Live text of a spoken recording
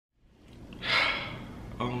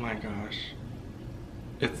Oh my gosh.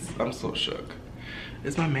 I'm so shook.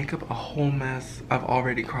 Is my makeup a whole mess? I've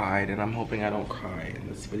already cried and I'm hoping I don't cry in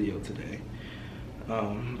this video today.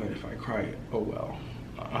 But if I cry, oh well.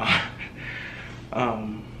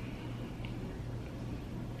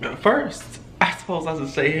 First, I suppose I should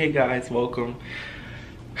say, hey guys, welcome.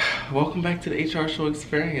 Welcome back to the HR Show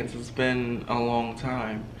Experience. It's been a long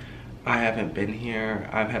time. I haven't been here.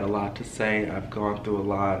 I've had a lot to say. I've gone through a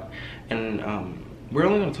lot. And we're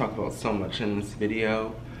only going to talk about so much in this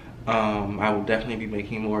video. I will definitely be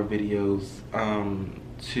making more videos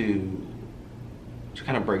to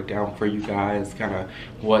kind of break down for you guys kind of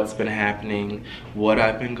what's been happening, what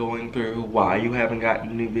I've been going through, why you haven't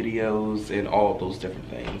gotten new videos, and all those different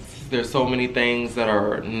things. There's so many things that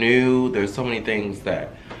are new. There's so many things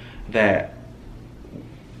that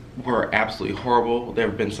were absolutely horrible. There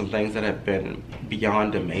have been some things that have been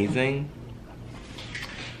beyond amazing.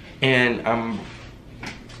 And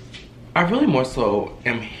I really more so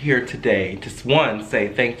am here today to, one,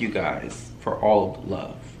 say thank you guys for all of the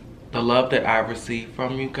love. The love that I've received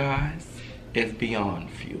from you guys is beyond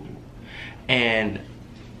fuel. And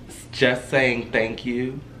just saying thank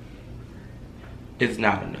you is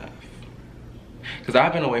not enough. Because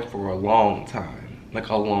I've been away for a long time, like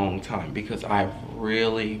a long time, because I've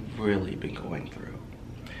really, really been going through.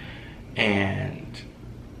 And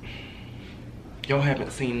y'all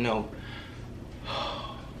haven't seen no,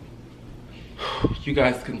 you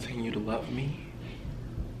guys continue to love me.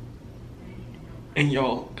 And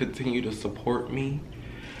y'all continue to support me.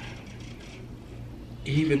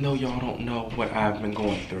 Even though y'all don't know what I've been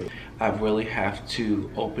going through. I really have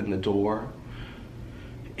to open the door.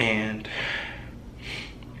 And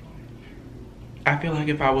I feel like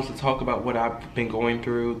if I was to talk about what I've been going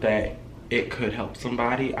through, that it could help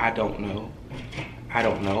somebody. I don't know. I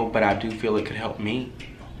don't know, but I do feel it could help me.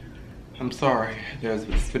 I'm sorry, this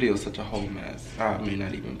video is such a whole mess. I may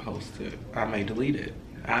not even post it. I may delete it.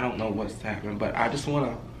 I don't know what's happening, but I just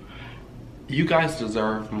wanna, you guys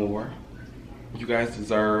deserve more. You guys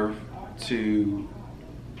deserve to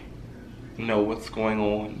know what's going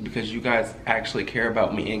on because you guys actually care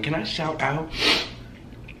about me. And can I shout out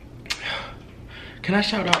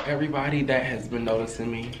everybody that has been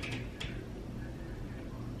noticing me?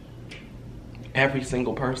 Every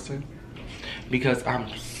single person. Because I'm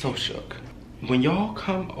so shook. When y'all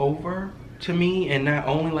come over to me and not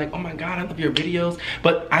only like, oh my God, I love your videos,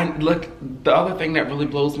 but the other thing that really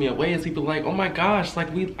blows me away is people like, oh my gosh, like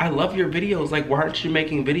I love your videos, like why aren't you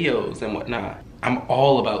making videos and whatnot? I'm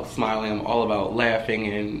all about smiling, I'm all about laughing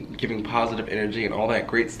and giving positive energy and all that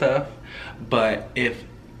great stuff. But if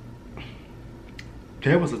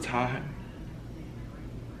there was a time,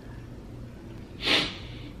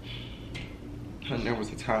 and there was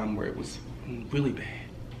a time where it was really bad,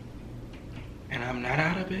 and I'm not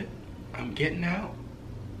out of it. I'm getting out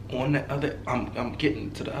on the other, I'm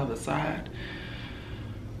getting to the other side.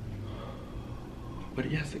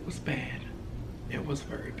 But yes, it was bad. It was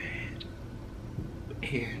very bad.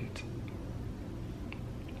 And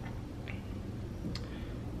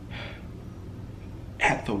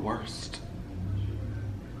at the worst,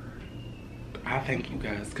 I thank you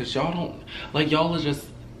guys, because y'all don't, like y'all are just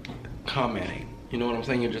commenting. You know what I'm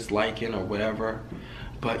saying? You're just liking or whatever.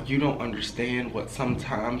 But you don't understand what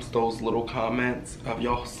sometimes those little comments of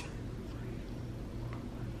y'all's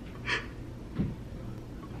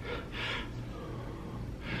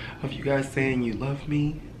of you guys saying you love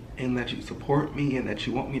me and that you support me and that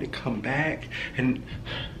you want me to come back, and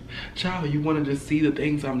child, you want to just see the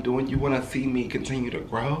things I'm doing, you want to see me continue to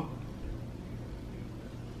grow.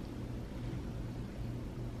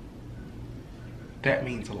 That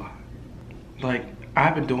means a lot. Like,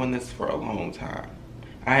 I've been doing this for a long time.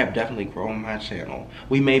 I have definitely grown my channel.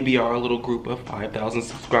 We may be our little group of 5,000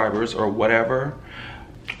 subscribers or whatever.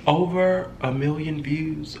 Over 1 million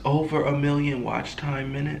views, over 1 million watch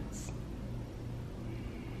time minutes.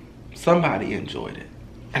 Somebody enjoyed it.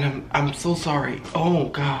 And I'm so sorry. Oh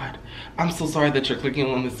God. I'm so sorry that you're clicking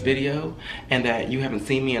on this video and that you haven't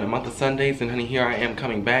seen me in a month of Sundays, and honey, here I am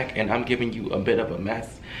coming back and I'm giving you a bit of a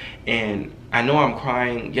mess. And I know I'm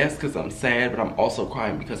crying, yes, because I'm sad, but I'm also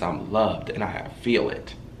crying because I'm loved and I feel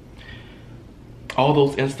it. All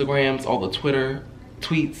those Instagrams, all the Twitter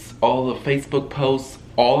tweets, all the Facebook posts,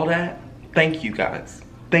 all of that, thank you guys.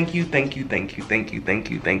 Thank you, thank you, thank you, thank you,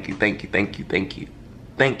 thank you, thank you, thank you, thank you, thank you,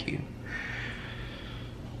 thank you.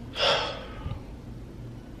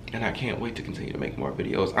 And I can't wait to continue to make more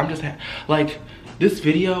videos. I'm just like, this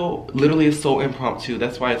video literally is so impromptu.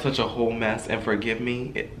 That's why it's such a whole mess, and forgive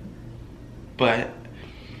me. But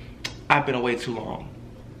I've been away too long.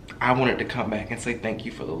 I wanted to come back and say thank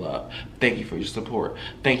you for the love. Thank you for your support.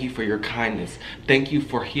 Thank you for your kindness. Thank you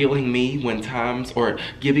for healing me when times, or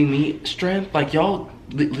giving me strength. Like, y'all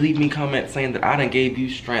leave me comments saying that I done gave you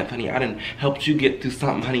strength, honey. I done helped you get through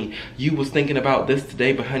something, honey. You was thinking about this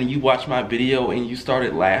today, but honey, you watched my video and you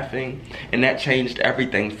started laughing, and that changed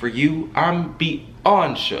everything for you. I'm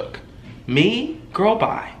beyond shook. Me? Girl,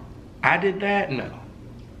 bye. I did that? No.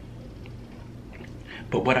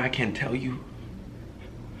 But what I can tell you,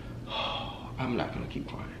 I'm not gonna keep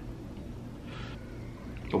crying.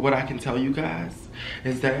 But what I can tell you guys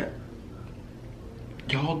is that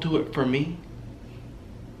y'all do it for me.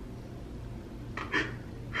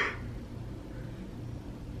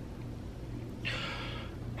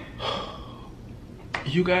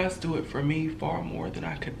 You guys do it for me far more than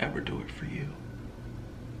I could ever do it for you.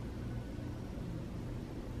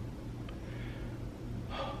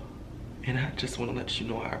 And I just want to let you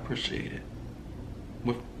know I appreciate it.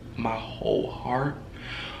 With my whole heart,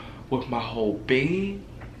 with my whole being.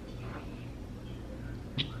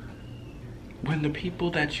 When the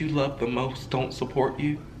people that you love the most don't support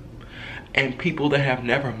you, and people that have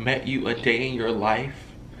never met you a day in your life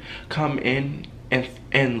come in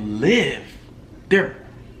and live their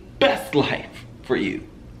best life for you,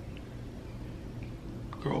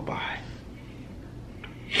 girl, bye.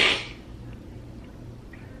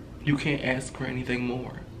 You can't ask for anything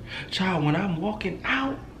more. Child, when I'm walking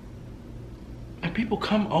out and people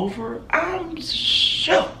come over, I'm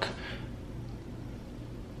shook.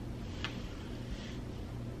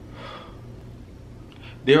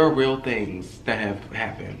 There are real things that have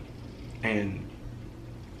happened, and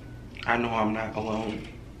I know I'm not alone.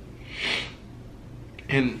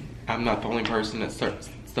 And I'm not the only person that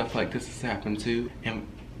stuff like this has happened to. And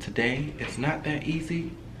today, it's not that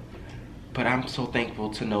easy, but I'm so thankful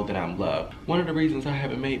to know that I'm loved. One of the reasons I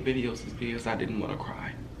haven't made videos is because I didn't want to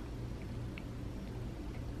cry.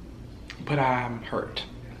 But I'm hurt.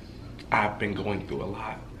 I've been going through a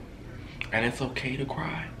lot, and it's okay to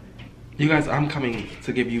cry. You guys, I'm coming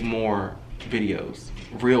to give you more videos,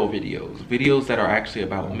 real videos, videos that are actually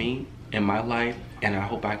about me and my life, and I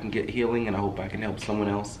hope I can get healing, and I hope I can help someone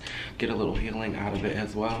else get a little healing out of it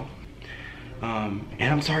as well. And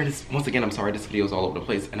I'm sorry, once again, I'm sorry this video is all over the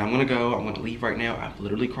place, and I'm gonna leave right now. I've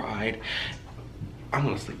literally cried. I'm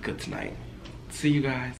gonna sleep good tonight. See you guys.